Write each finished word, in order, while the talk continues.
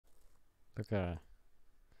Okay.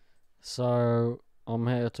 So I'm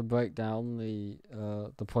here to break down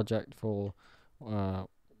the project for uh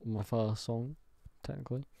my first song,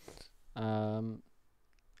 technically. Um,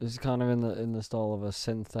 this is kind of in the style of a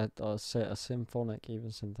a symphonic,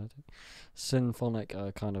 even synthetic, symphonic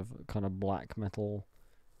kind of black metal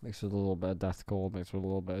mixed with a little bit of deathcore, mixed with a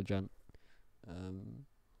little bit of gent. Um,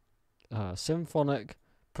 Symphonic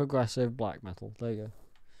progressive black metal. There you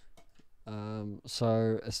go.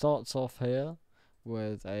 So it starts off here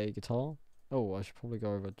with a guitar. Oh, I should probably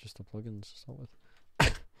go over just the plugins to start with.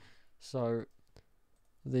 So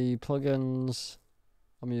the plugins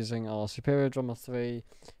I'm using are Superior Drummer 3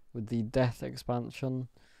 with the Death expansion,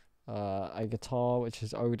 a guitar which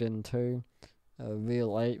is Odin 2, a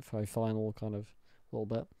Real 8 for a final kind of little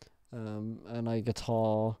bit, and a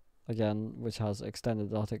guitar again which has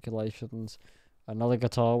extended articulations, another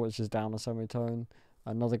guitar which is down a semitone,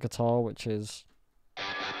 another guitar which is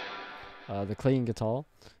the clean guitar,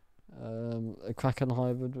 a Kraken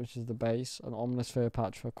hybrid which is the bass, an Omnisphere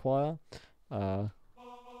patch for choir, uh,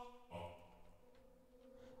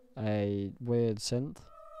 a weird synth.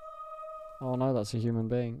 Oh no, that's a human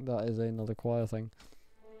being. That is another choir thing.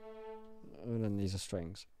 And then these are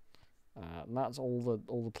strings. And that's all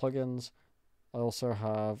the plugins. I also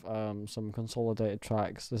have some consolidated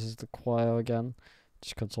tracks. This is the choir again,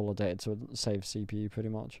 just consolidated so it saves CPU pretty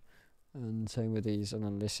much. And same with these. And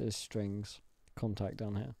then this is strings contact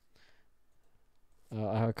down here.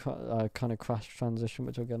 I have a kind of crash transition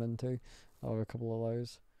which I'll get into. I have a couple of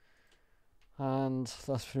those. And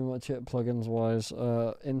that's pretty much it plugins wise.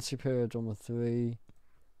 In Superior Drummer 3,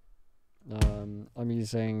 I'm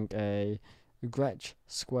using a Gretsch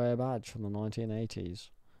square badge from the 1980s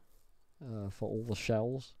for all the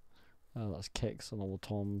shells. That's kicks and all the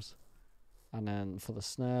toms. And then for the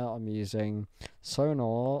snare, I'm using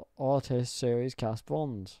Sonar Artist Series Cast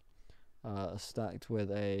Bronze, stacked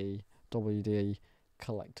with a WD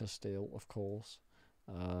collector steel, of course.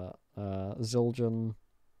 Zildjian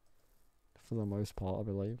for the most part, I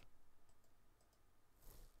believe.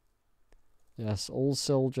 Yes, all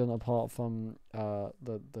Zildjian apart from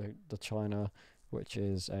the China, which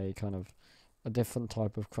is a kind of a different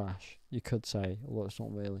type of crash, you could say, although it's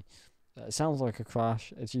not really. It sounds like a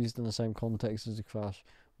crash. It's used in the same context as a crash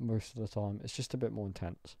most of the time. It's just a bit more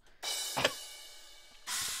intense.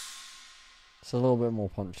 It's a little bit more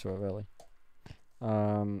punch to it, really.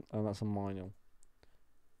 And that's a manual.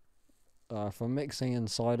 For mixing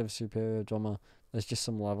inside of Superior Drummer, there's just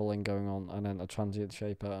some leveling going on, and then a transient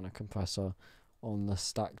shaper and a compressor on the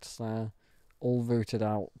stacked snare, all routed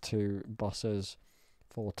out to buses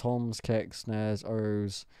for toms, kicks, snares,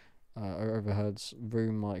 O's, overheads,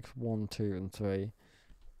 room mics 1, 2, and 3.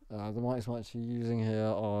 The mics I'm actually using here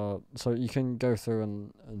are, so you can go through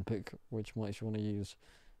and pick which mics you want to use.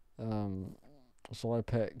 So I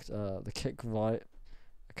picked the kick right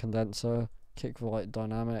condenser, kick right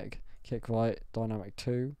dynamic, kick right dynamic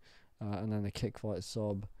 2, and then the kick right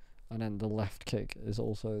sub, and then the left kick is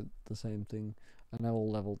also the same thing, and they're all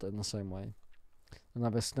leveled in the same way. And I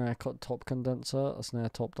have a snare top condenser, a snare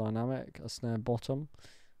top dynamic, a snare bottom,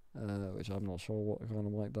 which I'm not sure what kind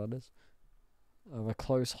of mic that is. I have a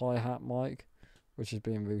close hi-hat mic, which is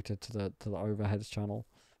being routed to the overheads channel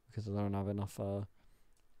because I don't have enough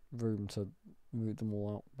room to route them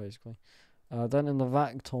all out, basically. Then in the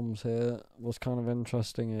vac toms here, what's kind of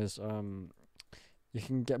interesting is you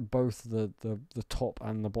can get both the top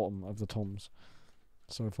and the bottom of the toms.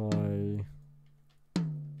 So if I...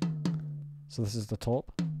 So this is the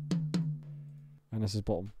top, and this is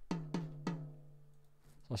bottom.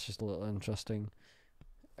 That's just a little interesting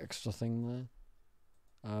extra thing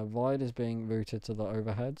there. Ride is being routed to the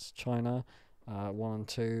overheads. China, 1 and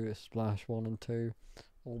 2, Splash 1 and 2,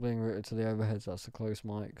 all being routed to the overheads. That's the close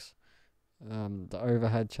mics. The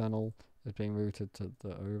overhead channel is being routed to the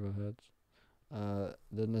overheads.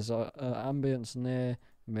 Then there's ambience near,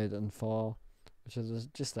 mid, and far, which is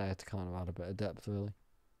just there to kind of add a bit of depth, really.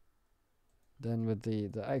 Then with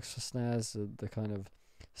the extra snares, the kind of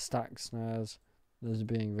stacked snares, those are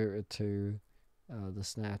being routed to the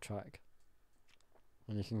snare track.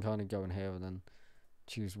 And you can kind of go in here and then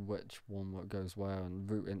choose which one that goes where and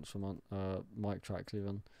route instrument, mic tracks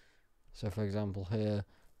even. So for example here,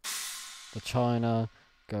 the China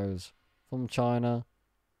goes from China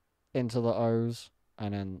into the O's,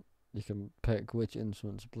 and then you can pick which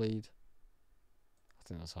instruments bleed. I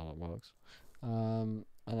think that's how it works.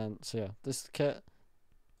 And then, so yeah, this is the kit.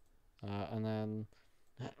 And then,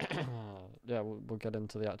 yeah, we'll get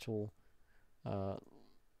into the actual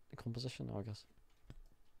composition now, I guess.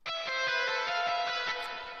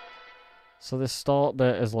 So this start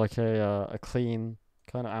bit is like a clean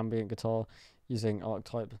kind of ambient guitar using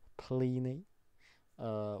archetype Pliny,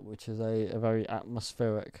 which is a very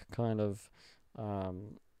atmospheric kind of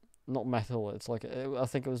not metal. It's like I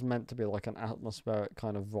think it was meant to be like an atmospheric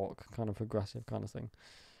kind of rock, kind of progressive kind of thing.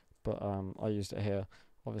 But I used it here,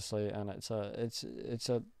 obviously, and it's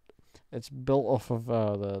built off of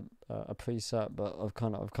a preset, but I've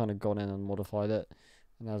kind of gone in and modified it,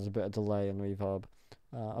 and there's a bit of delay and reverb.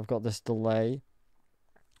 I've got this delay,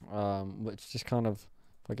 which just kind of,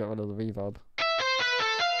 if I get rid of the reverb,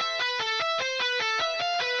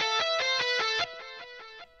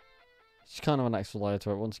 it's kind of an extra layer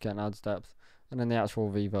to it. Once again, adds depth, and then the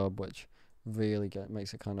actual reverb, which really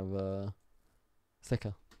makes it kind of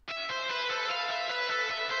thicker.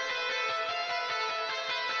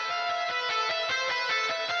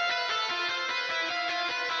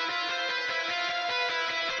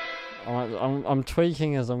 I'm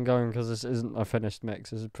tweaking as I'm going because this isn't a finished mix.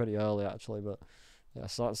 This is pretty early actually, but yeah.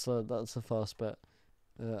 So that's the first bit,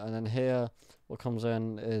 and then here what comes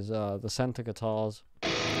in is the center guitars.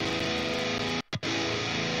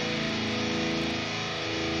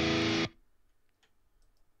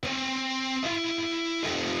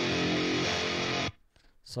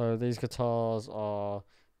 So these guitars are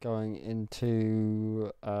going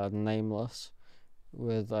into Nameless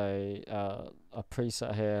with a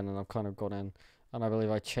preset here, and then I've kind of gone in, and I believe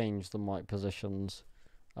I changed the mic positions.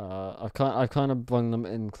 I kind of brung them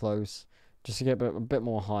in close just to get a bit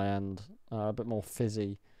more high end, a bit more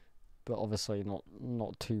fizzy, but obviously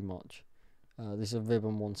not too much. These are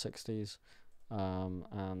Ribbon 160s,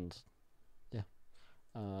 and yeah,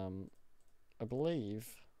 I believe.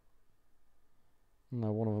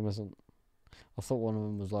 No, one of them isn't. I thought one of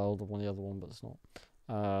them was louder than the other one, but it's not.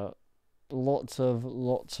 Lots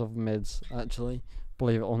of mids actually,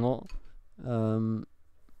 believe it or not.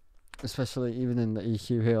 Especially even in the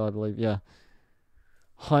EQ here, I believe. Yeah,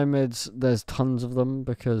 high mids. There's tons of them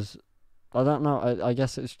because I don't know. I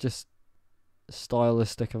guess it's just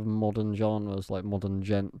stylistic of modern genres, like modern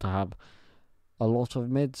gent, to have a lot of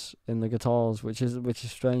mids in the guitars, which is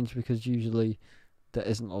strange because usually there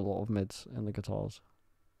isn't a lot of mids in the guitars.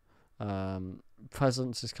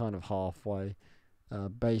 Presence is kind of halfway.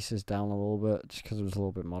 Bass is down a little bit just because it was a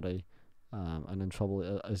little bit muddy. And then treble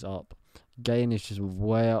is up. Gain is just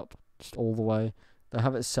way up, just all the way. They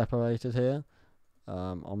have it separated here.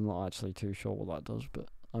 I'm not actually too sure what that does, but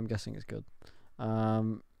I'm guessing it's good.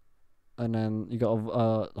 And then you got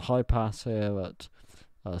a high pass here at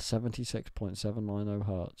 76.790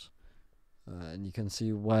 hertz. And you can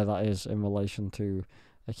see where that is in relation to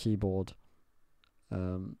a keyboard,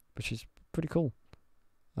 which is pretty cool.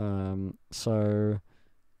 So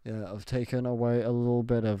yeah, I've taken away a little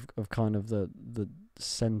bit of kind of the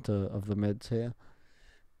center of the mids here,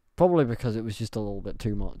 probably because it was just a little bit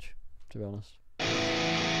too much, to be honest.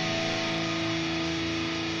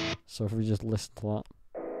 So if we just listen to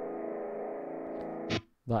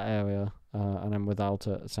that area, and then without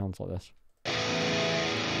it, it sounds like this.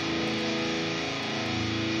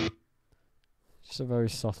 Just a very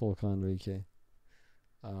subtle kind of EQ.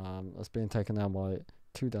 That's being taken down by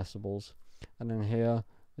 2 decibels. And then here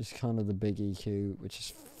is kind of the big EQ, which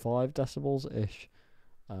is 5 decibels ish,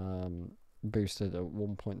 boosted at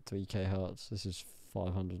 1.3k hertz. This is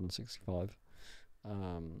 565.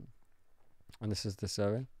 And this is this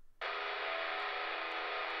area.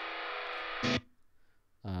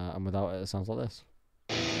 And without it, it sounds like this.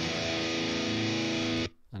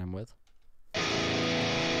 And then with.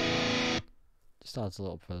 Just adds a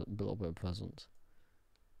little bit of presence.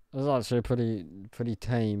 It's actually a pretty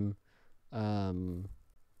tame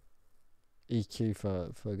EQ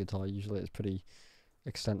for a guitar. Usually it's pretty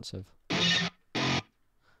extensive.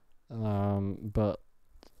 But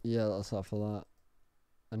yeah, that's that for that.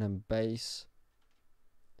 And then bass.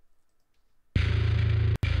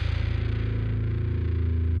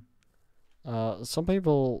 Some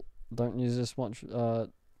people don't use this much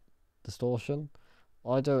distortion.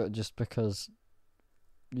 I do it just because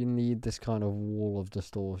you need this kind of wall of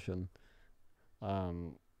distortion,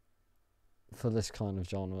 for this kind of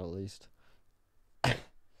genre at least.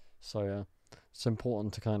 So yeah, it's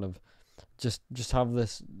important to kind of just have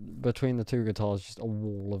this between the 2 guitars, just a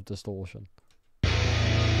wall of distortion.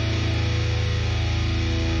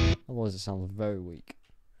 Otherwise, it sounds very weak.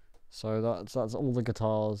 So that's all the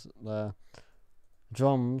guitars there.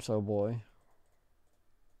 Drums, oh boy.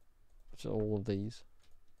 So all of these.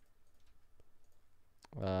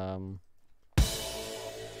 All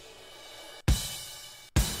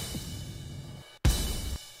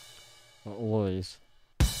of these.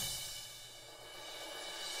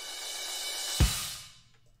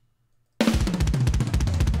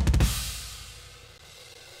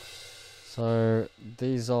 So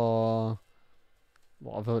these are,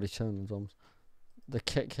 well, I've already shown the drums. The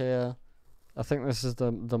kick here, I think this is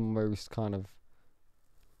the most kind of,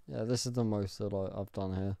 yeah, this is the most that I've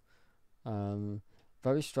done here.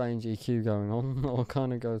 Very strange EQ going on. I'll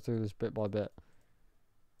kind of go through this bit by bit.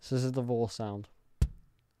 So this is the raw sound.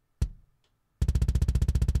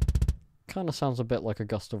 Kind of sounds a bit like a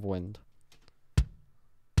gust of wind.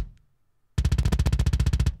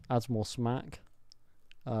 Adds more smack.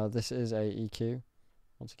 This is a EQ,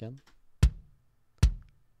 once again.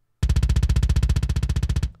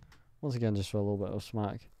 Once again, just for a little bit of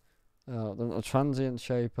smack. Then a transient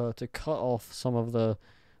shaper to cut off some of the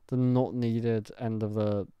not needed end of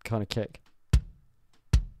the kind of kick.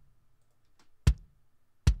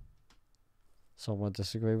 Some would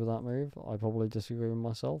disagree with that move. I probably disagree with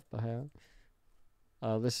myself, but hey.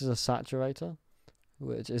 This is a saturator,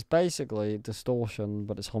 which is basically distortion,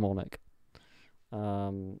 but it's harmonic.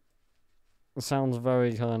 It sounds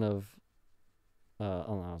very kind of, I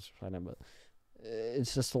don't know how to explain it, but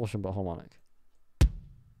it's distortion but harmonic.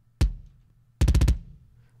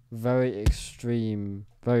 Very extreme,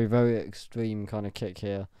 very extreme kind of kick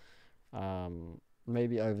here.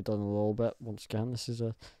 Maybe overdone a little bit. Once again, this is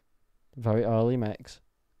a very early mix.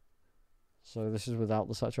 So this is without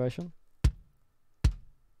the saturation.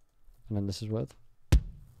 And then this is with.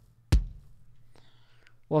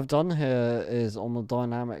 What I've done here is on the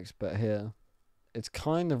dynamics bit here, it's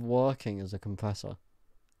kind of working as a compressor.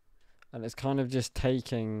 And it's kind of just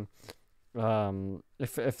taking,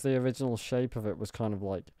 if the original shape of it was kind of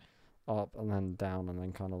like up and then down and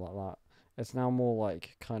then kind of like that, it's now more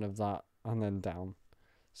like kind of that and then down.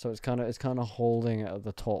 So it's kind of holding it at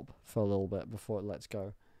the top for a little bit before it lets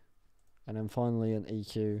go. And then finally an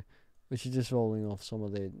EQ, which is just rolling off some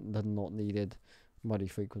of the not needed muddy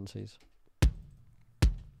frequencies.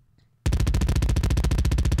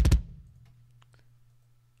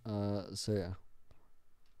 So yeah.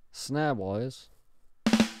 Snare wise,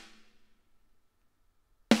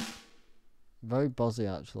 very buzzy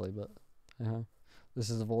actually, but yeah. This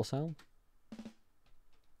is the raw sound.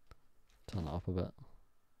 Turn it up a bit.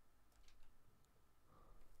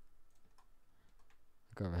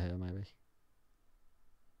 Go over here maybe.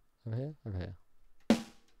 Over here? Over here.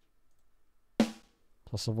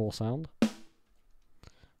 Plus the raw sound.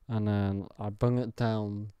 And then I bring it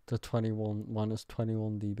down to minus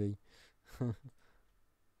 21 dB.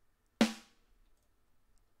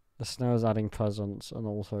 The snare is adding presence and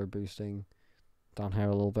also boosting down here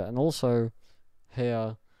a little bit. And also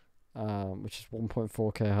here, which is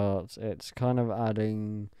 1.4k hertz, it's kind of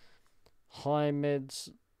adding high mids,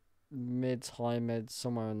 high mids,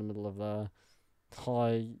 somewhere in the middle of there.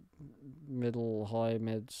 High, middle, high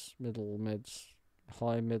mids, middle mids,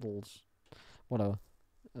 high middles, whatever.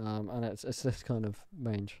 And it's this kind of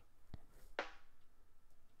range.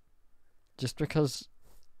 Just because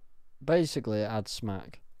basically it adds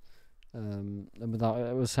smack. And without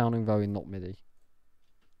it was sounding very not MIDI.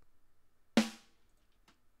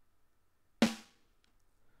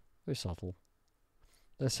 Very subtle.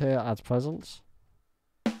 This here adds presence.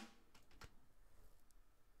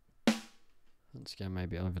 Once again,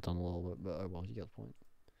 maybe overdone a little bit, but oh well, you get the point.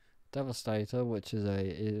 Devastator, which is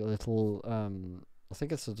a little, I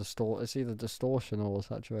think it's it's either distortion or a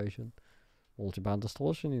saturation. Multi-band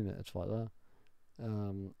distortion unit, it's right there.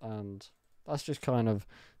 And that's just kind of,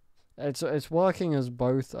 it's working as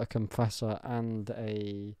both a compressor and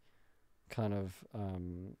a kind of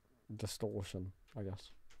distortion, I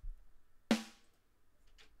guess.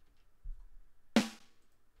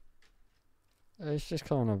 It's just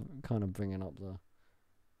kind of bringing up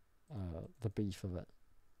the beef of it.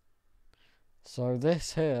 So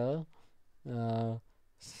this here,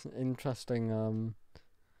 interesting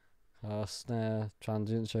snare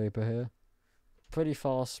transient shaper here. Pretty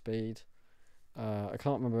fast speed. I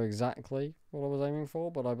can't remember exactly what I was aiming for,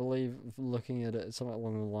 but I believe looking at it, it's something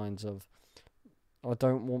along the lines of, I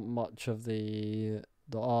don't want much of the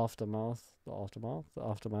aftermath of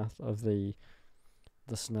the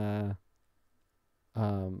snare.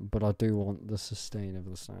 But I do want the sustain of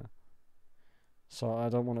the snare. So I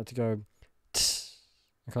don't want it to go tss.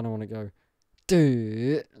 I kind of want to go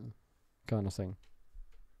do kind of thing.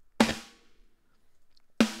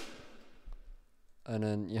 And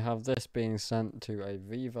then you have this being sent to a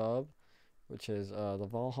reverb, which is the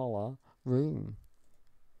Valhalla room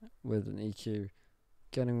with an EQ,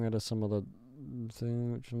 getting rid of some of the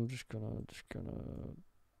thing, which I'm just gonna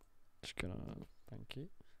thank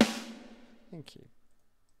you.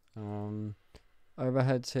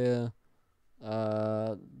 Overheads here,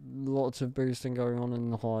 lots of boosting going on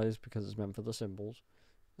in the highs because it's meant for the cymbals.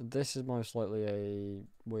 This is most likely a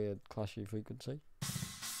weird clashy frequency.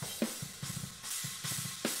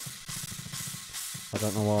 I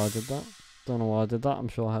don't know why I did that. Don't know why I did that. I'm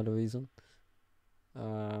sure I had a reason.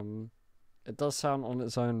 It does sound on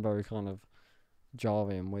its own very kind of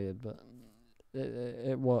jarring and weird, but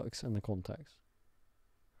it works in the context.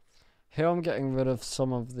 Here I'm getting rid of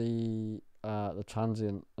some of the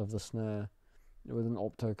transient of the snare with an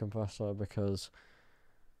opto compressor because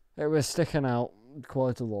it was sticking out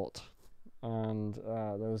quite a lot, and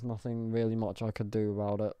there was nothing really much I could do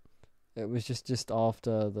about it. It was just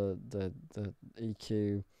after the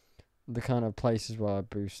EQ, the kind of places where I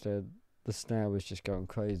boosted, the snare was just going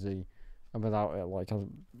crazy, and without it, like, you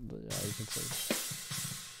can see.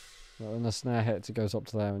 When the snare hits, it goes up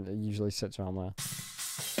to there, and it usually sits around there.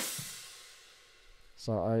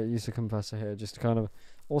 So I use the compressor here just to kind of,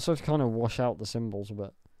 also to kind of wash out the cymbals a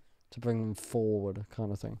bit, to bring them forward,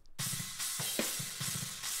 kind of thing.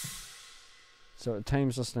 So it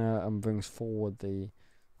tames the snare and brings forward the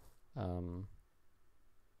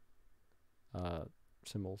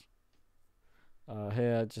cymbals.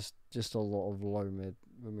 Here, just a lot of low mid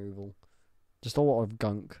removal, just a lot of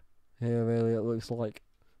gunk. Here, really, it looks like.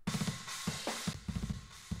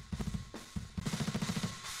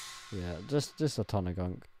 Yeah, just a ton of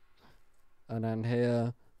gunk. And then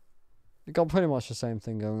here, you got pretty much the same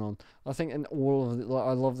thing going on. I think in all of the,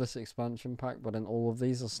 I love this expansion pack, but in all of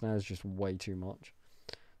these, the snare's just way too much.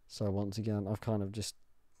 So once again, I've kind of just,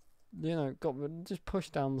 just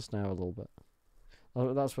pushed down the snare a little bit.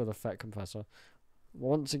 That's with effect compressor.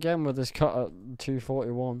 Once again, with this cut at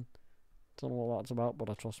 241, don't know what that's about, but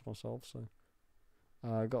I trust myself, so.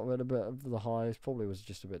 Got rid of a bit of the highs, probably was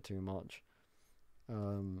just a bit too much.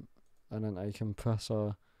 And then a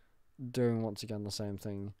compressor doing once again the same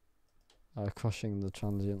thing, crushing the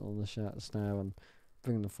transient on the snare and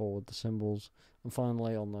bringing forward the cymbals. And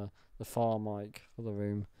finally on the far mic for the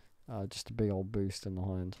room, just a big old boost in the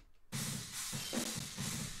high end.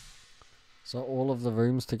 So all of the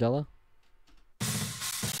rooms together.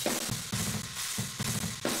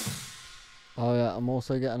 Oh yeah, I'm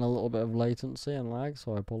also getting a little bit of latency and lag,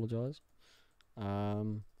 so I apologise.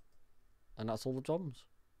 And that's all the drums.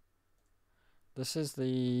 This is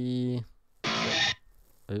the...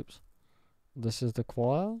 Oops. This is the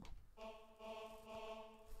choir?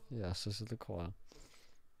 Yes, this is the choir.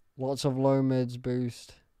 Lots of low mids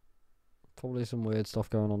boost. Probably some weird stuff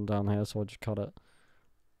going on down here, so I just cut it.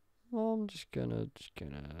 Well, I'm just gonna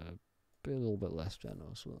be a little bit less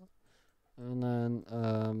generous with it. And then,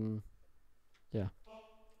 yeah.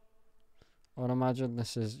 I would imagine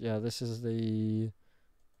this is the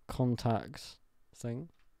contacts thing,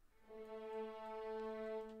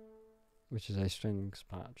 which is a strings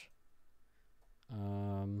patch.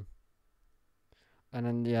 And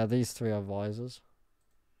then these three are visors.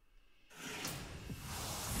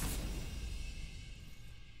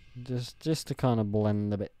 Just to kind of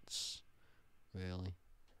blend the bits, really.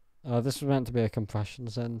 This was meant to be a compression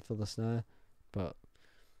send for the snare, but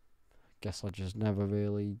guess I just never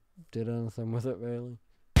really did anything with it, really.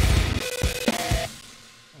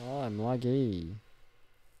 Oh, I'm laggy.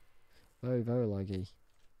 Very, very laggy.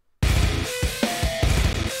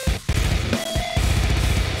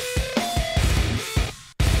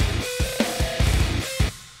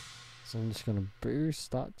 So I'm just going to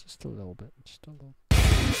boost that just a little bit. Just a little.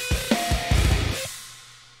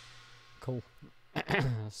 Cool.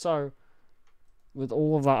 So, with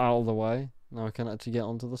all of that out of the way, now I can actually get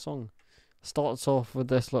onto the song. Starts off with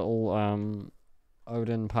this little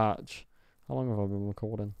Odin patch. How long have I been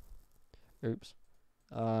recording? Oops.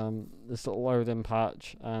 This little Odin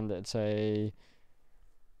patch, and it's a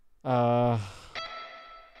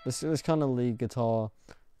this kind of lead guitar.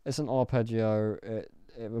 It's an arpeggio.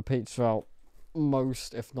 It repeats throughout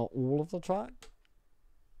most, if not all, of the track.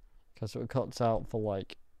 Okay, so it cuts out for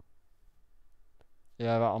like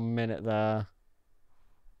about a minute there,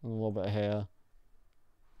 and a little bit here.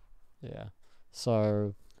 Yeah,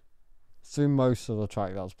 so through most of the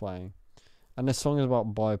track that's playing, and this song is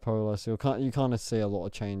about bipolar, so you kind of see a lot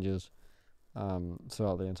of changes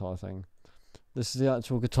throughout the entire thing. This is the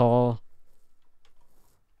actual guitar.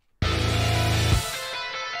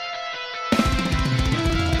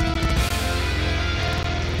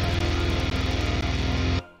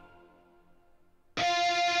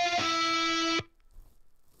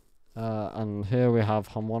 And here we have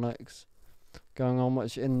harmonics going on,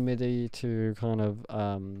 which in MIDI, to kind of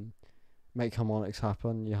make harmonics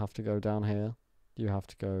happen, you have to go down here. You have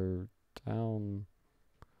to go down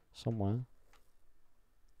somewhere.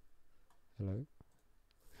 Hello?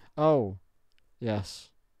 Oh, yes.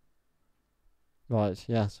 Right,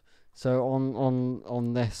 yes. So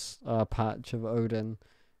on this patch of Odin,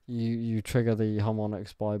 you trigger the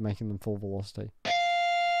harmonics by making them full velocity.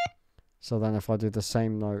 So then if I do the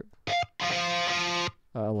same note at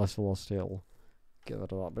a less velocity, it'll get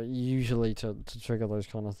rid of that. But usually to trigger those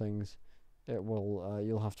kind of things, it will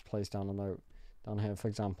you'll have to place down a note down here. For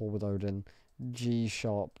example, with Odin, G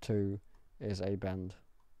sharp 2 is a bend.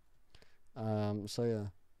 So yeah,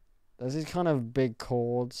 there's these kind of big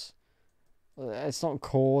chords. It's not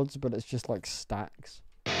chords, but it's just like stacks.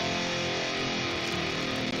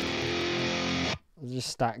 There's just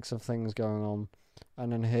stacks of things going on,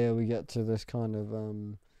 and then here we get to this kind of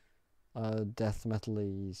death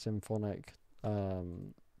metal-y symphonic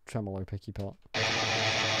tremolo picky part.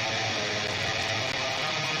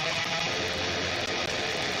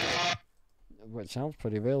 Which sounds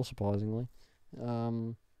pretty real, surprisingly.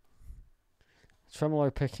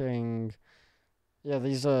 Tremolo picking, yeah,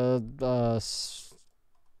 these are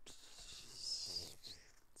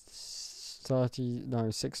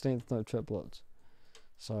 16th note triplets.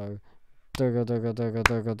 So dugga dugga dugga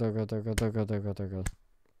dugga dugga dugga dugga dugga dugga,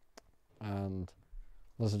 and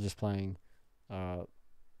those are just playing that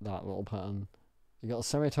little pattern. You got a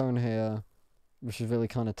semitone here, which is really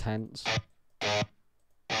kind of tense.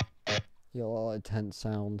 You got a lot of tense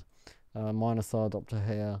sound. Minor third up to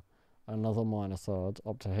here, another minor third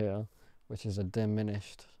up to here, which is a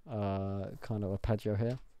diminished kind of arpeggio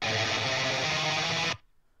here.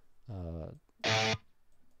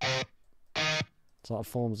 So that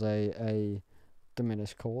forms a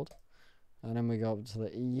diminished chord, and then we go up to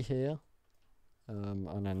the E here,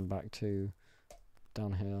 and then back to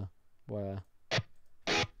down here where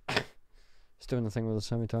it's doing the thing with the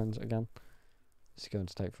semitones again. It's going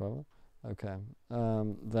to take forever. Okay,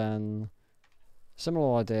 then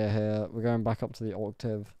similar idea here. We're going back up to the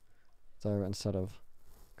octave, though, instead of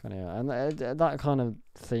kind of, and that kind of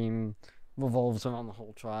theme revolves around the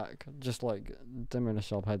whole track, just like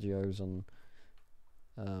diminished arpeggios and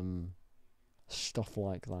stuff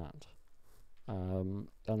like that. And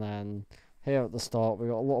then here at the start we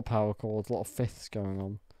got a lot of power chords, a lot of fifths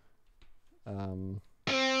going on.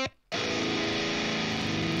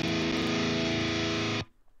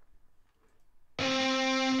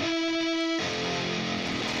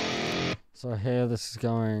 So here this is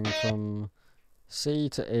going from C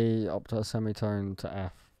to E up to a semitone to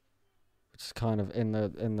F, which is kind of in the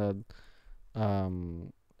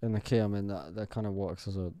key I'm in, that kind of works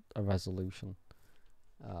as a resolution.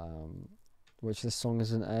 Which this song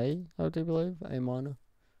is in A, I do believe, A minor,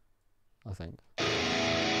 I think.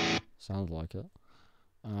 Sounds like it.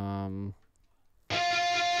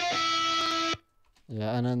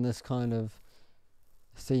 Yeah, and then this kind of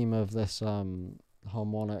theme of this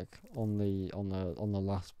harmonic on the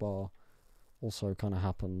last bar also kind of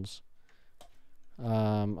happens.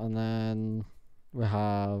 And then we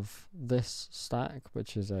have this stack,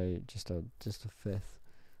 which is just a fifth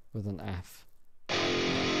with an F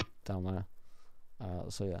down there.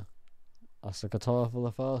 So yeah, that's the guitar for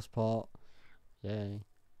the first part. Yay.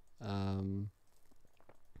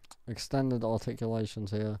 Extended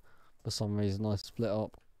articulations here. For some reason I split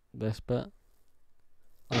up this bit.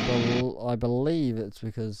 I believe it's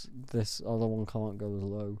because this other one can't go as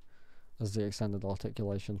low as the extended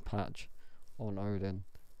articulation patch on Odin.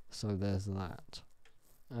 So there's that.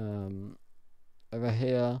 Over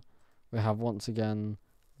here we have once again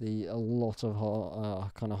a lot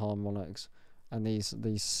of kind of harmonics, and these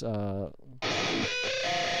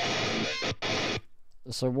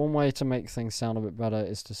so one way to make things sound a bit better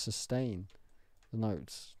is to sustain the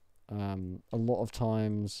notes. A lot of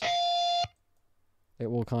times it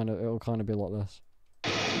will kind of be like this,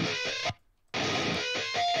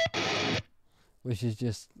 which is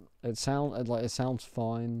just it sounds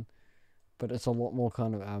fine, but it's a lot more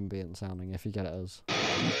kind of ambient sounding if you get it as.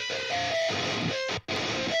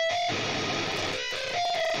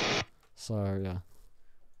 So yeah,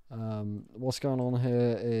 what's going on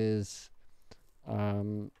here is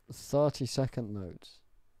 30-second notes.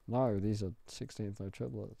 No, these are 16th note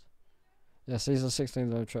triplets. Yes, these are 16th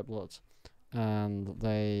note triplets, and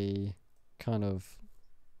they kind of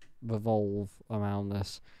revolve around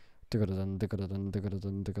this kind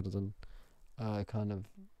of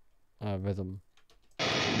rhythm.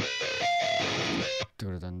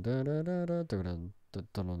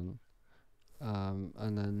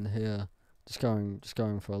 And then here, just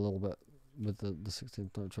going for a little bit with the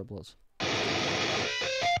 16th note triplets,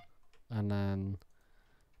 and then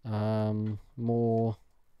more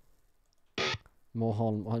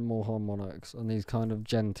harmonics and these kind of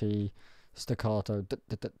genty staccato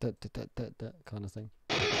kind of thing.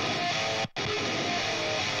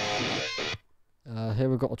 Here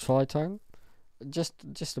we've got a tritone,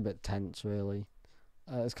 just a bit tense really.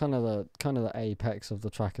 It's kind of the apex of the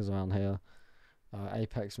track is around here.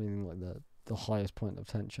 Apex meaning like the highest point of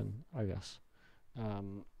tension, I guess.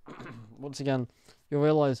 Once again, you'll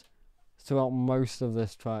realise throughout most of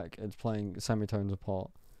this track it's playing semitones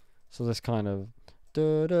apart. So this kind of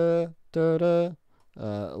da da da da,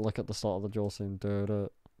 like at the start of the jaw scene, da da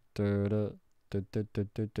da da da da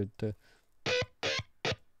da da da.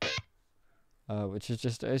 Which is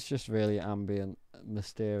just really ambient,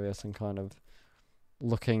 mysterious, and kind of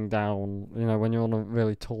looking down. You know, when you're on a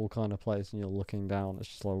really tall kind of place and you're looking down, it's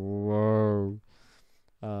just like whoa.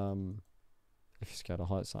 If you're scared of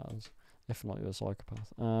heights, that is. If not, you're a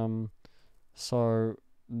psychopath. So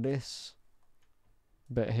this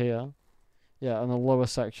bit here, yeah, and the lower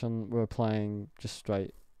section we're playing just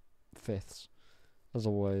straight fifths, as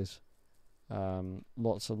always.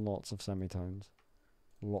 Lots and lots of semitones.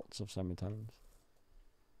 Lots of semitones.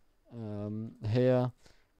 Here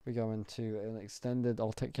we go into an extended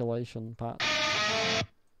articulation patch.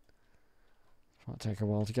 Might take a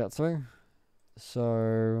while to get through.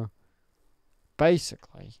 So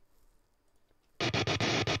basically,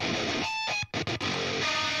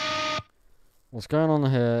 what's going on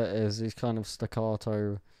here is these kind of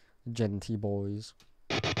staccato, genty boys.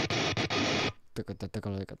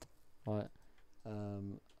 Right.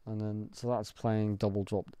 And then, so that's playing double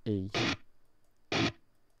dropped E.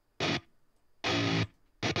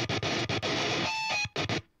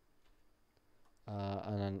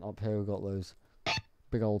 And then up here we've got those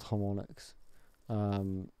big old harmonics.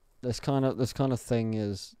 This kind of thing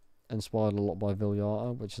is inspired a lot by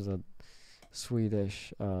Viljata, which is a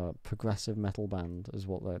Swedish progressive metal band, is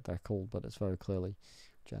what they're called, but it's very clearly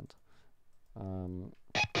gent.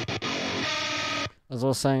 As I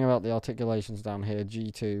was saying about the articulations down here,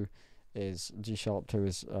 G sharp 2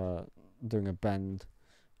 is doing a bend,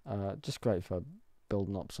 just great for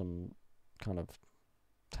building up some kind of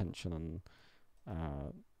tension and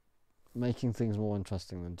making things more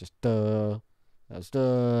interesting than just duh. That's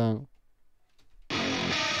duh.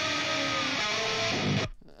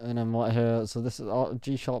 And then right here, so this is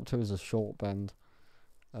G sharp 2 is a short bend,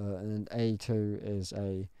 and then A2 is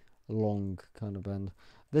a long kind of bend.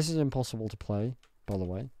 This is impossible to play, by the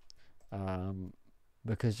way,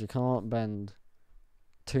 because you can't bend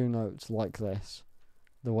two notes like this,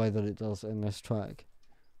 the way that it does in this track.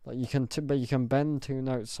 Like you can bend two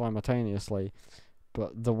notes simultaneously,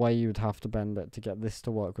 but the way you'd have to bend it to get this to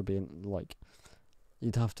work would be like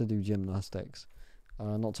you'd have to do gymnastics.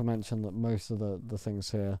 Not to mention that most of the things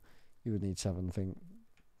here you would need 17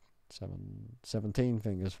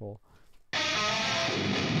 fingers for.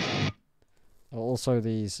 Also,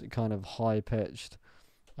 these kind of high-pitched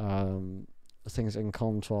things in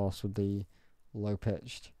contrast with the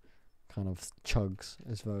low-pitched kind of chugs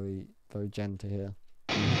is very, very gentle here.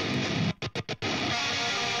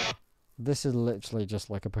 This is literally just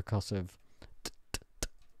like a percussive.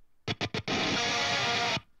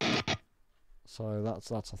 So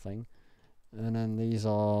that's a thing. And then these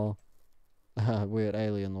are weird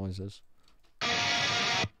alien noises.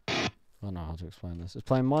 I don't know how to explain this. It's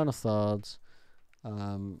playing minor thirds,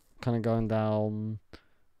 kind of going down.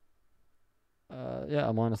 Yeah,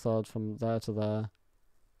 a minor third from there to there,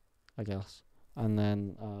 I guess, and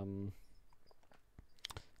then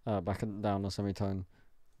back and down a semitone.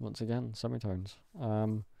 Once again, semitones.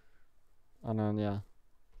 And then yeah,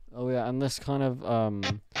 oh yeah, and this kind of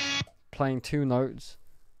playing two notes,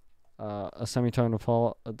 a semitone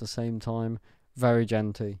apart at the same time, very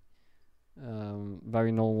genty.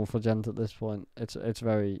 Very normal for gent at this point. It's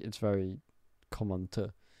very common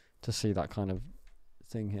to see that kind of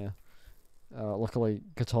thing here. Luckily,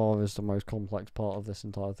 guitar is the most complex part of this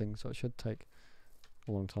entire thing, so it should take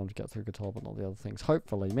a long time to get through guitar, but not the other things.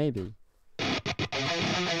 Hopefully, maybe.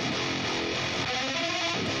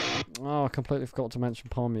 Oh, I completely forgot to mention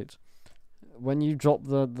palm mutes. When you drop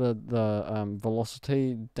the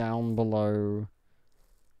velocity down below,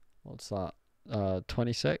 what's that?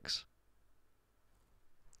 26.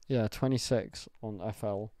 Yeah, 26 on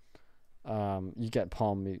FL. You get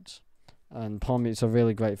palm mutes, and palm mutes are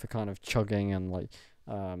really great for kind of chugging and like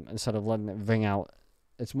instead of letting it ring out,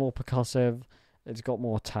 it's more percussive. It's got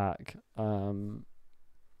more attack.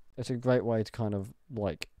 It's a great way to kind of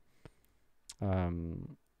like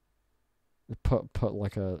put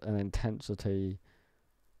like an intensity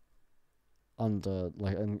under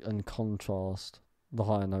like and contrast the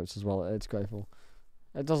higher notes as well. It's grateful.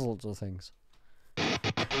 It does lots of things.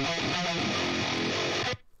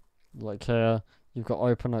 Like here, you've got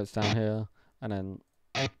open notes down here, and then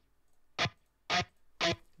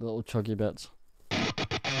little chuggy bits.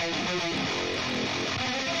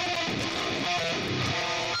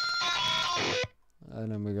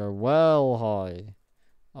 and then we go well high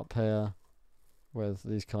up here with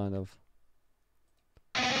these kind of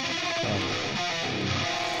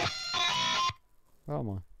where am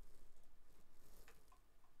I?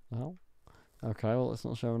 The hell? Okay, well it's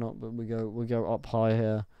not showing up, but we go up high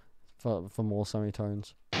here for more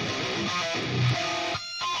semitones.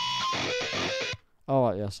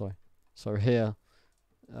 Alright, yeah, sorry. So here,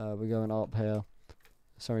 we're going up here.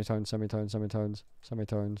 Semitones, semitones, semitones,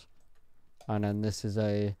 semitones. And then this is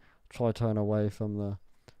a tritone away from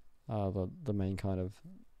the main kind of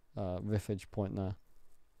riffage point there.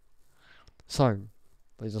 So,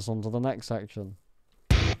 leads us on to the next section.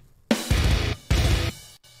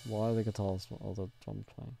 Why are the guitars or the drums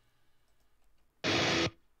playing?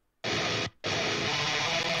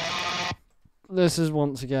 This is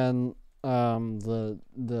once again I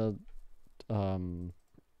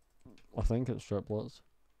think it's triplets.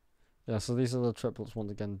 Yeah, so these are the triplets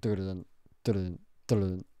once again. Dun dun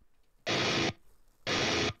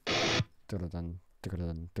dun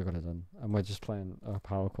dun, and we're just playing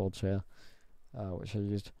power chords here, which are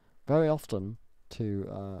used very often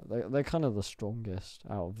to they're kind of the strongest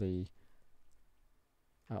out of the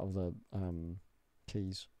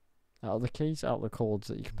keys. Out of the chords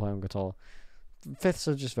that you can play on guitar. Fifths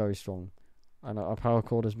are just very strong. And a power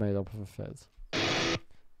chord is made up of a fifth.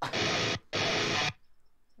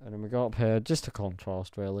 And then we go up here just to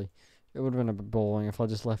contrast, really. It would have been a bit boring if I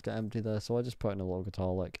just left it empty there, so I just put in a little guitar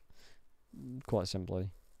lick. Quite simply.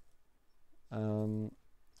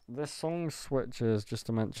 This song switches, just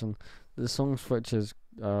to mention, this song switches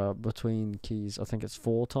between keys, I think it's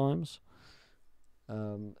 4 times.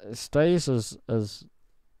 It stays it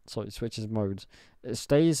switches modes. It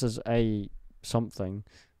stays as A something,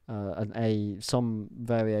 some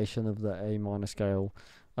variation of the A minor scale.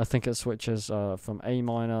 I think it switches from A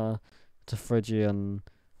minor to Phrygian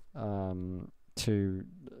to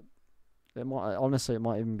it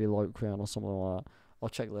might even be Locrian or something like that. I'll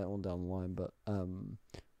check later on down the line, but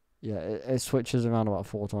yeah, it switches around about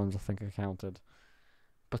 4 times, I think I counted,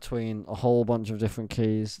 between a whole bunch of different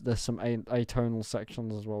keys. There's some atonal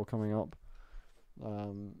sections as well coming up,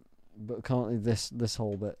 but currently this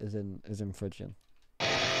whole bit is in Phrygian.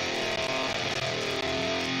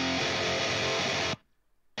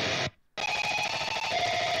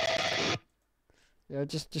 Yeah,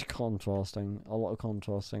 just contrasting, a lot of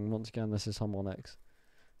contrasting. Once again, this is harmonics.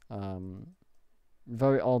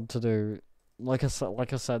 Very odd to do. Like I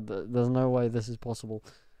said, there's no way this is possible.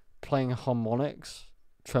 Playing harmonics,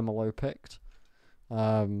 tremolo picked.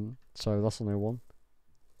 So that's a new one.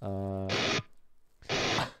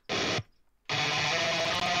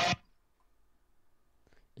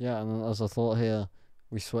 Yeah, and then as I thought here,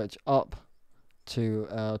 we switch up to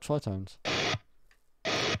tritones.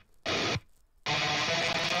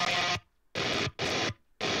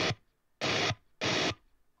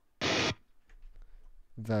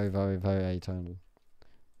 Very, very, very atonal.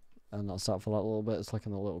 And that's that for that little bit. It's like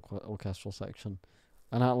in a little orchestral section.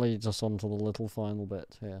 And that leads us on to the little final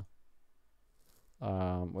bit here.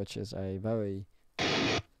 Which is a very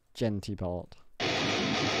genty part.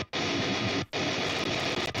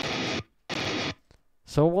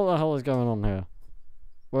 So what the hell is going on here?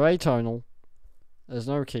 We're atonal. There's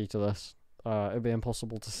no key to this. It'd be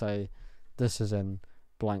impossible to say this is in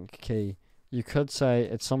blank key. You could say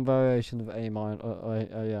it's some variation of A minor.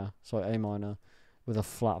 A minor with a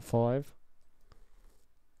flat 5.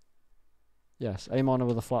 Yes, A minor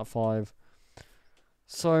with a flat 5.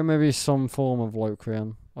 So maybe some form of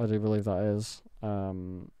Locrian. I do believe that is.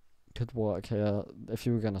 Could work here if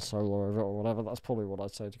you were going to solo over it or whatever. That's probably what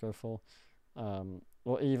I'd say to go for.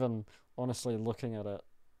 Or even honestly, looking at it,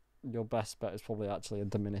 your best bet is probably actually a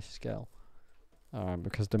diminished scale.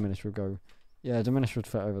 Because diminished would go. Yeah, diminished would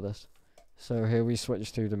fit over this. So here we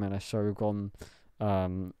switch to diminished. So we've gone, I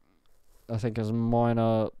think as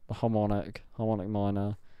minor, harmonic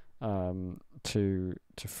minor, to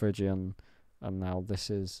Phrygian, and now this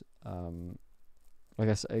is, I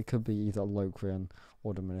guess it could be either Locrian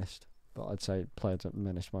or diminished, but I'd say play a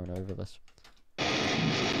diminished mode over this.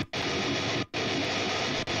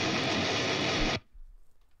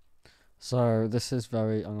 So this is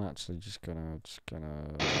very. I'm actually just gonna.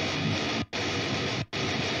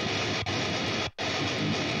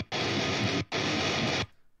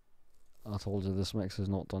 I told you this mix is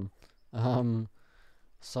not done.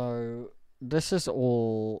 So this is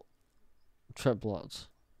all triplets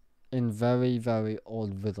in very, very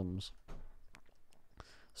odd rhythms.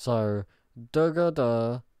 So da ga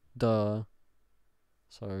da da.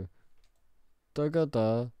 So da ga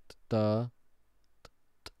da da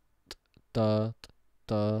da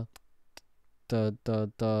da da da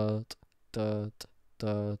da da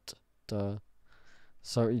da, da.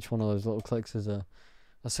 So each one of those little clicks is a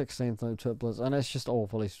 16th note triplet, and it's just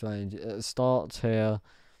awfully strange. It starts here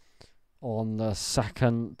on the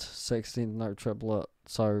second 16th note triplet,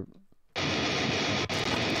 so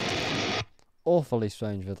awfully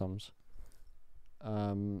strange rhythms.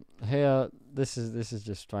 Here, this is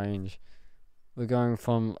just strange. We're going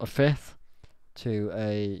from a fifth to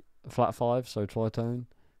a flat 5, so tritone,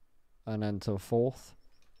 and then to a fourth.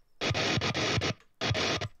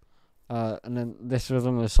 And then this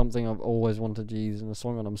rhythm is something I've always wanted to use in a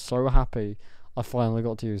song, and I'm so happy I finally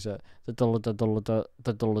got to use it. The da da da da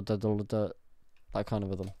da da da da da, that kind of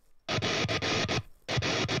rhythm.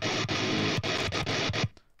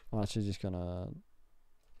 I'm actually just gonna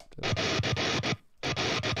do it.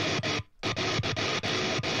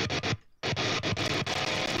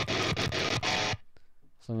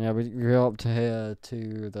 So yeah, we go up to here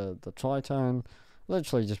to the tritone,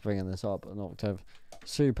 literally just bringing this up an octave.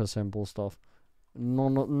 Super simple stuff.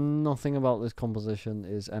 Nothing about this composition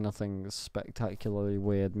is anything spectacularly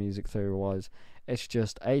weird music theory wise. It's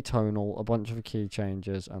just atonal, a bunch of key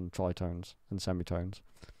changes, and tritones and semitones.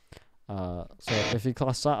 So if you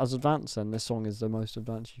class that as advanced, then this song is the most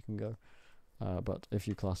advanced you can go. But if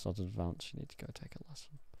you class that as advanced, you need to go take a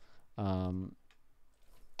lesson.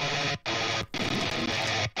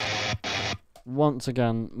 Once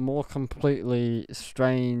again, more completely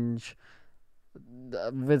strange,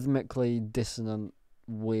 rhythmically dissonant,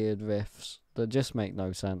 weird riffs that just make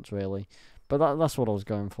no sense, really. But that's what I was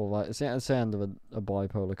going for, right? It's the end of a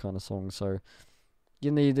bipolar kind of song, so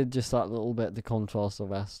you needed just that little bit to contrast the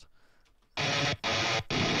rest.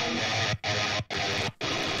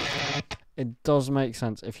 It does make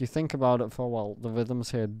sense. If you think about it for a while, the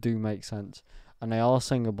rhythms here do make sense. And they are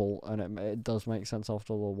singable, and it does make sense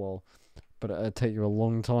after a little while. But it'll take you a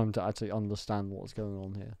long time to actually understand what's going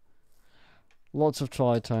on here. Lots of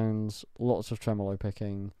tritones, lots of tremolo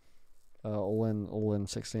picking, all in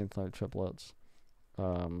 16th note triplets.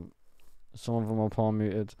 Some of them are palm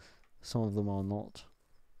muted, some of them are not.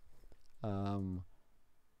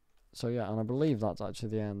 So yeah, and I believe that's actually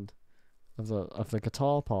the end of the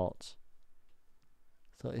guitar parts.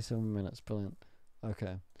 37 minutes, brilliant.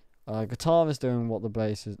 Okay. Guitar is doing what the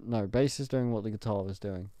bass is... No, bass is doing what the guitar is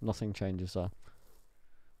doing. Nothing changes there.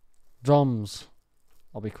 Drums.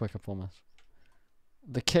 I'll be quick, I promise.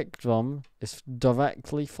 The kick drum is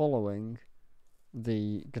directly following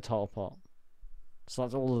the guitar part. So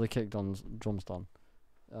that's all of the kick drums done.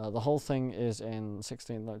 The whole thing is in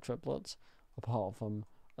 16th note triplets, apart from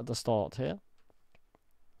at the start here.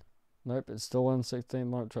 Nope, it's still in 16th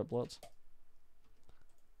note triplets.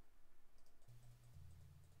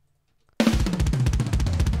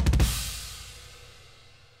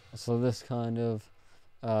 So this kind of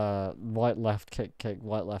right left kick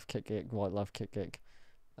right left kick right left kick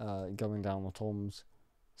going down the toms,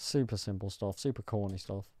 super simple stuff, super corny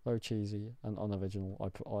stuff, very cheesy and unoriginal. I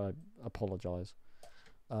apologize.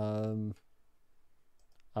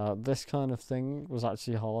 This kind of thing was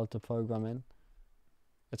actually hard to program in.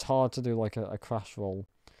 It's hard to do like a crash roll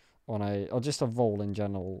or just a roll in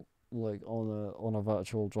general, like on a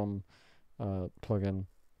virtual drum plugin.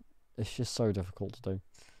 It's just so difficult to do.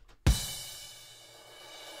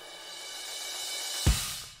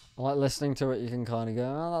 Like listening to it, you can kind of go,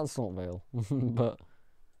 "Oh, that's not real," but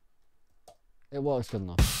it works good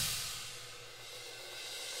enough.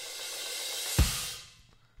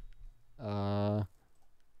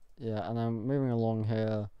 Yeah, and then moving along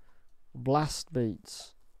here, blast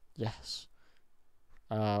beats, yes.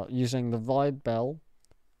 Using the ride bell,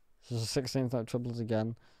 this is a 16th note triplet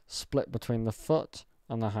again, split between the foot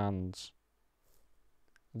and the hands.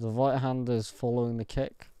 The right hand is following the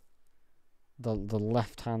kick. The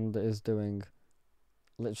left hand is doing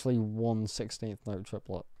literally 1/16th note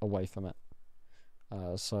triplet away from it.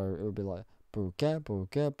 So it would be like booga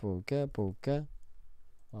booga booga booga.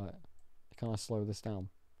 Right, can I slow this down?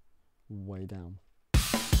 Way down.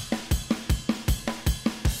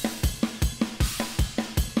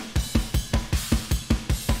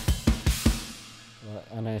 Right,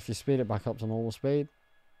 and then if you speed it back up to normal speed.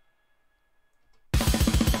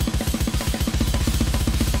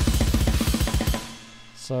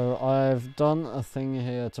 So I've done a thing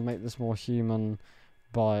here to make this more human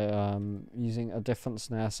by using a different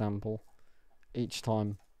snare sample each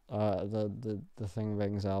time the thing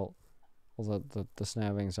rings out, or the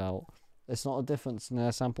snare rings out. It's not a different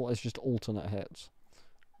snare sample, it's just alternate hits.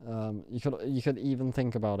 You could even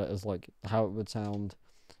think about it as like how it would sound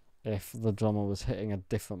if the drummer was hitting a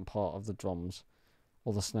different part of the drums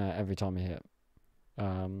or the snare every time he hit.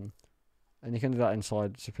 And you can do that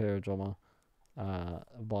inside Superior Drummer.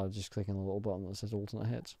 by just clicking the little button that says alternate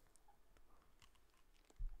hits.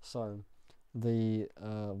 So the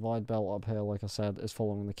wide belt up here, like I said, is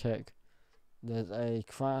following the kick. There's a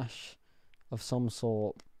crash of some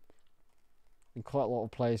sort in quite a lot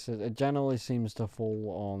of places. It generally seems to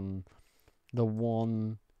fall on the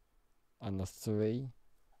 1 and the 3.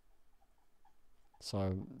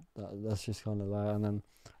 So that's just kind of there. And then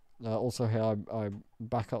also here I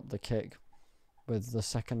back up the kick with the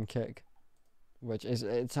second kick, which is,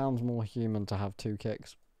 it sounds more human to have 2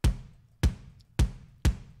 kicks.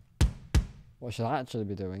 What I should actually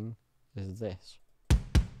be doing is this.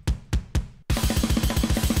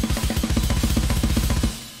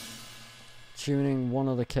 Tuning one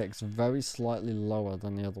of the kicks very slightly lower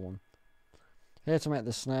than the other one. Here to make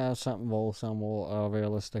the snare roll sound more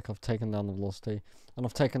realistic, I've taken down the velocity, and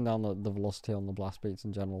I've taken down the velocity on the blast beats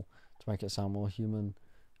in general to make it sound more human.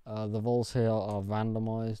 The vols here are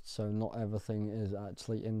randomized, so not everything is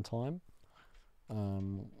actually in time.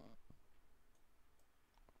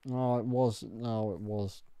 No, it was.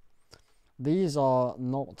 These are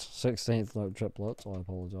not 16th note triplets, I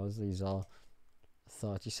apologise. These are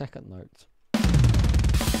 32nd notes.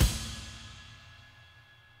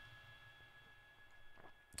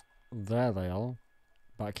 There they are.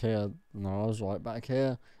 Back here, no, I was right. Back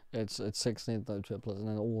here, it's 16th note triplets, and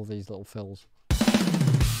then all of these little fills.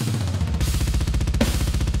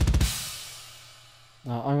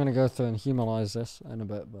 Now I'm gonna go through and humanise this in a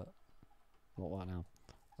bit, but not right now.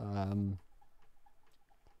 And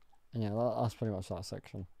yeah, that's pretty much that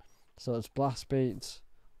section. So it's blast beats.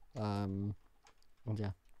 And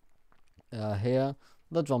yeah. Here,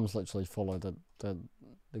 the drums literally follow the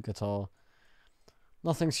guitar.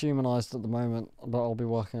 Nothing's humanised at the moment, but I'll be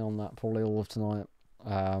working on that probably all of tonight,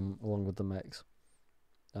 along with the mix.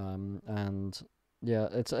 And yeah,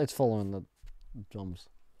 it's following the drums.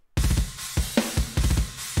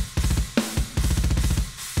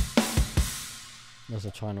 There's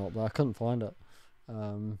a China up there. I couldn't find it.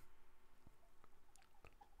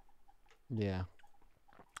 Yeah,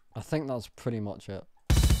 I think that's pretty much it.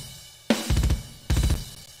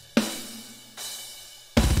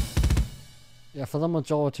 Yeah, for the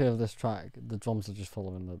majority of this track, the drums are just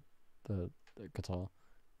following the guitar.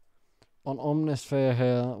 On Omnisphere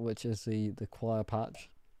here, which is the choir patch.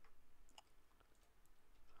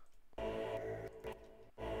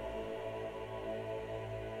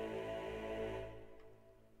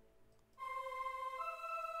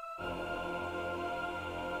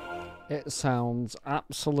 It sounds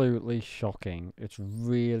absolutely shocking. It's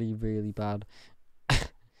really, really bad.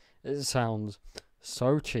 It sounds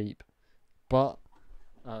so cheap. But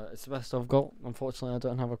it's the best I've got. Unfortunately, I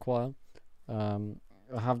don't have a choir. I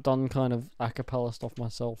have done kind of a cappella stuff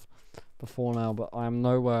myself before now, but I am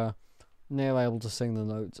nowhere near able to sing the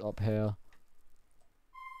notes up here.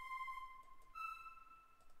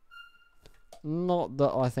 Not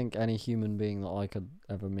that I think any human being that I could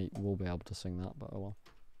ever meet will be able to sing that, but oh well.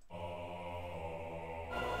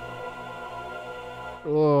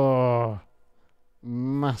 Oh,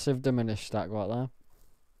 massive diminished stack right there.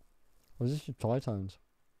 Was this your tritones?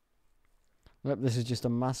 Yep, this is just a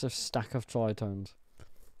massive stack of tritones.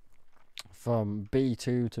 From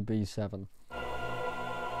B2 to B7.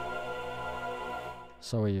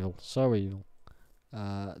 So evil, so evil.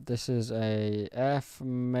 This is a F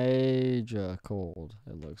major chord,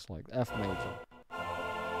 it looks like. F major.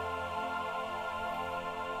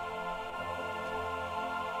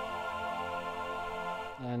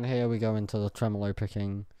 And here we go into the tremolo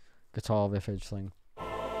picking guitar riffage thing.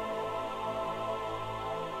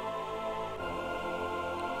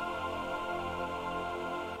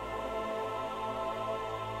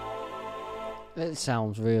 It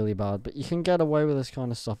sounds really bad, but you can get away with this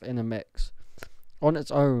kind of stuff in a mix. On its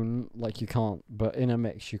own, like, you can't, but in a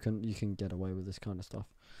mix you can get away with this kind of stuff.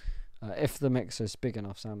 If the mix is big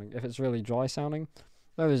enough sounding. If it's really dry sounding,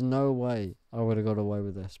 there is no way I would have got away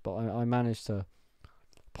with this, but I managed to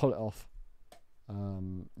pull it off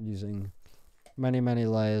using many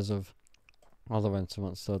layers of other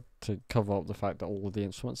instruments to cover up the fact that all of the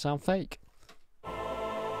instruments sound fake.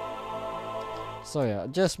 So yeah,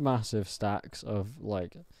 just massive stacks of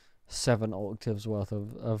like 7 octaves worth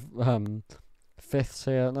of fifths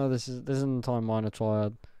here. No, this isn't a time minor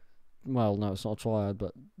triad. Well, no, it's not a triad,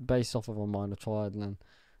 but based off of a minor triad, and then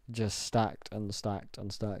just stacked and stacked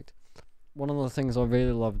and stacked. One of the things I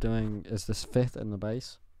really love doing is this fifth in the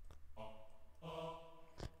bass.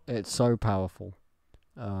 It's so powerful,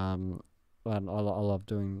 and I love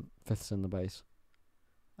doing fifths in the bass.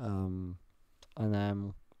 And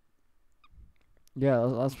then yeah,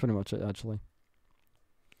 that's pretty much it actually.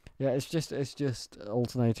 Yeah, it's just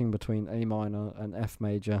alternating between A minor and F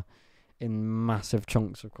major in massive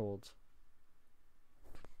chunks of chords.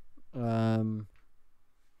 To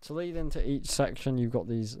lead into each section, you've got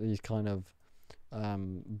these kind of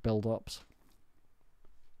build ups.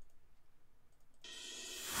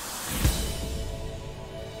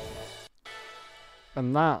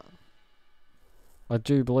 And that, I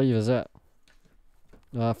do believe, is it.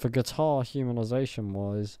 For guitar humanization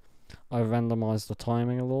wise, I randomized the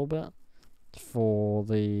timing a little bit for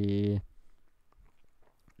the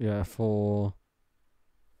so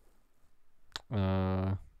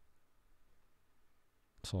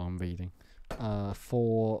I'm reading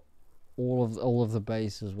for all of the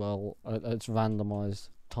bass as well. It's randomized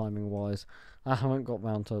timing wise. I haven't got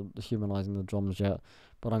round to humanizing the drums yet,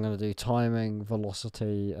 but I'm going to do timing,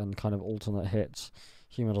 velocity, and kind of alternate hits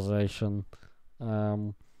humanization.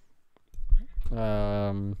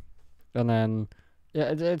 And then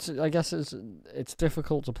it's I guess it's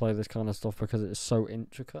difficult to play this kind of stuff because it's so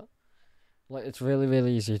intricate. Like, it's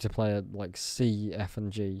really easy to play a like C, F,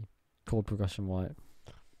 and G chord progression right,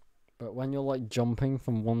 but when you're like jumping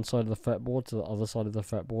from one side of the fretboard to the other side of the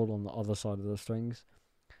fretboard on the other side of the strings,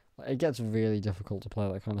 like, it gets really difficult to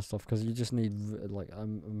play that kind of stuff because you just need like a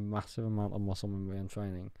massive amount of muscle memory and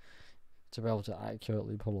training to be able to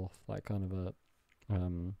accurately pull off that kind of a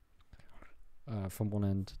from one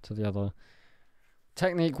end to the other.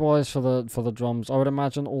 Technique wise for the drums, I would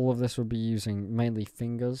imagine all of this would be using mainly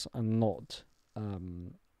fingers and not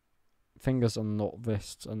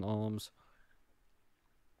wrists and arms.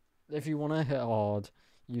 If you want to hit hard,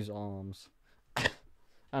 use arms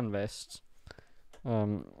and wrists.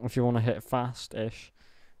 If you want to hit fast-ish,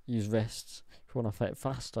 use wrists. If you want to hit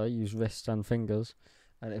faster, use wrists and fingers.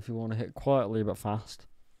 And if you want to hit quietly but fast,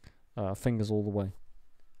 fingers all the way.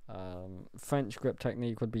 French grip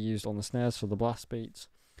technique would be used on the snares for the blast beats,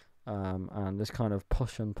 and this kind of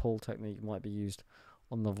push and pull technique might be used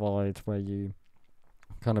on the vide, where you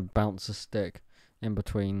kind of bounce a stick in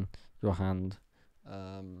between your hand.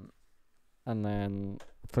 And then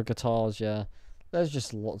for guitars, there's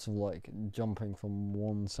just lots of like jumping from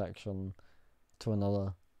one section to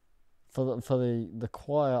another. For the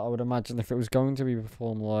choir, I would imagine if it was going to be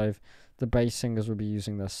performed live, the bass singers would be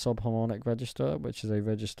using their subharmonic register, which is a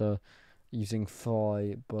register using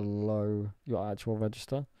phi below your actual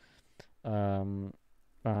register. And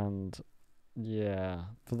yeah,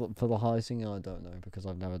 for the high singer, I don't know because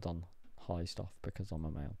I've never done high stuff because I'm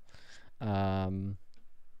a male.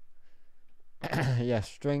 Yeah,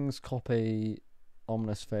 strings, copy,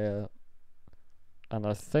 omnisphere, and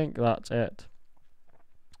I think that's it.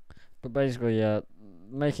 But basically,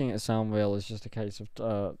 making it sound real is just a case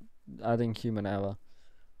of adding human error,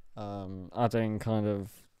 adding kind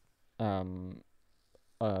of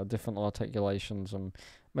different articulations, and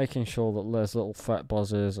making sure that there's little fret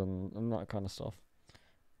buzzes and that kind of stuff.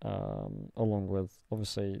 Along with,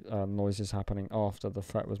 obviously, noises happening after the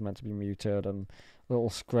fret was meant to be muted, and little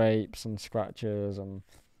scrapes and scratches and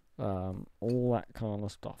all that kind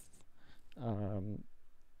of stuff.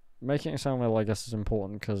 Making it sound real, I guess, is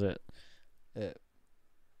important because it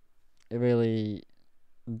really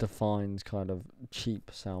defines kind of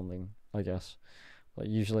cheap sounding, I guess. Like,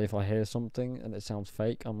 usually if I hear something and it sounds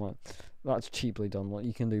fake, I'm like, that's cheaply done. Like,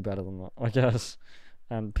 you can do better than that, I guess.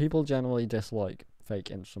 And people generally dislike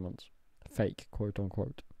fake instruments. Fake, quote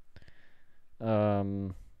unquote.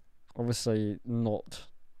 Obviously not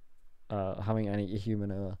having any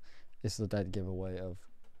human error is the dead giveaway of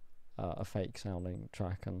a fake sounding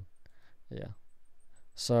track, and yeah.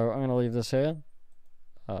 So I'm going to leave this here.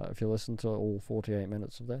 If you listen to all 48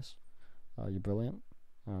 minutes of this, you're brilliant.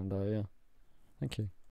 And yeah, thank you.